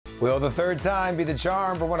Will the third time be the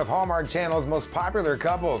charm for one of Hallmark Channel's most popular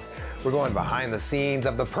couples? We're going behind the scenes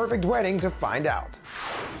of the perfect wedding to find out.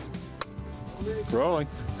 Rolling.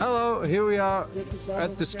 Hello, here we are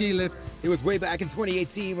at the ski lift. It was way back in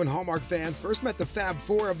 2018 when Hallmark fans first met the Fab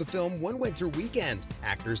Four of the film One Winter Weekend.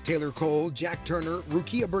 Actors Taylor Cole, Jack Turner,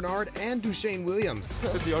 Rukia Bernard, and Dushane Williams.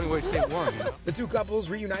 That's the only way to say one, you know? The two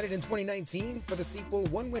couples reunited in 2019 for the sequel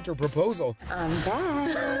One Winter Proposal. I'm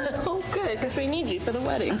back. Oh, good, because we need you for the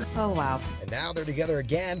wedding. Oh, wow. And now they're together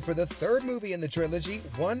again for the third movie in the trilogy,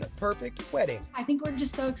 One Perfect Wedding. I think we're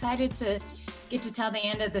just so excited to get to tell the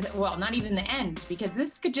end of the, well, not even the end, because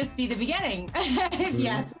this could just be the beginning, if you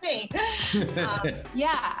ask me.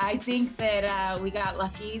 Yeah, I think that we got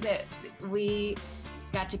lucky that we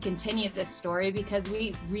got to continue this story because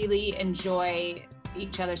we really enjoy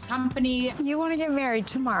each other's company. You want to get married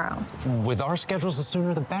tomorrow? With our schedules, the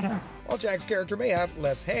sooner the better. While Jack's character may have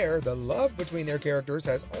less hair, the love between their characters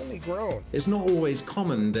has only grown. It's not always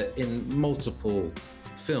common that in multiple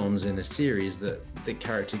films in a series that the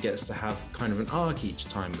character gets to have kind of an arc each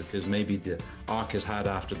time, because maybe the arc is had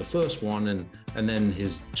after the first one and then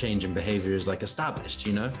his change in behavior is like established,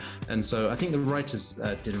 you know? And so I think the writers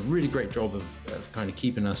did a really great job of kind of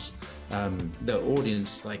keeping us, the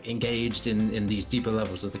audience, like engaged in these deeper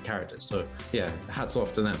levels of the characters. So yeah, hats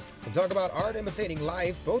off to them. And talk about art imitating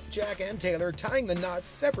life, both Jack and Taylor tying the knots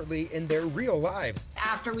separately in their real lives.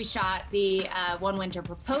 After we shot the One Winter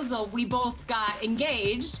Proposal, we both got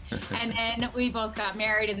engaged and then we both got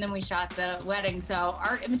married and then we shot the wedding. So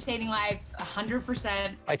art imitating life,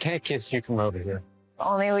 100%. I can't kiss you from over here.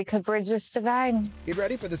 Only we could bridge this divide. Get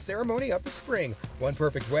ready for the ceremony of the spring. One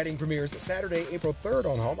Perfect Wedding premieres Saturday, April 3rd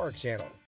on Hallmark Channel.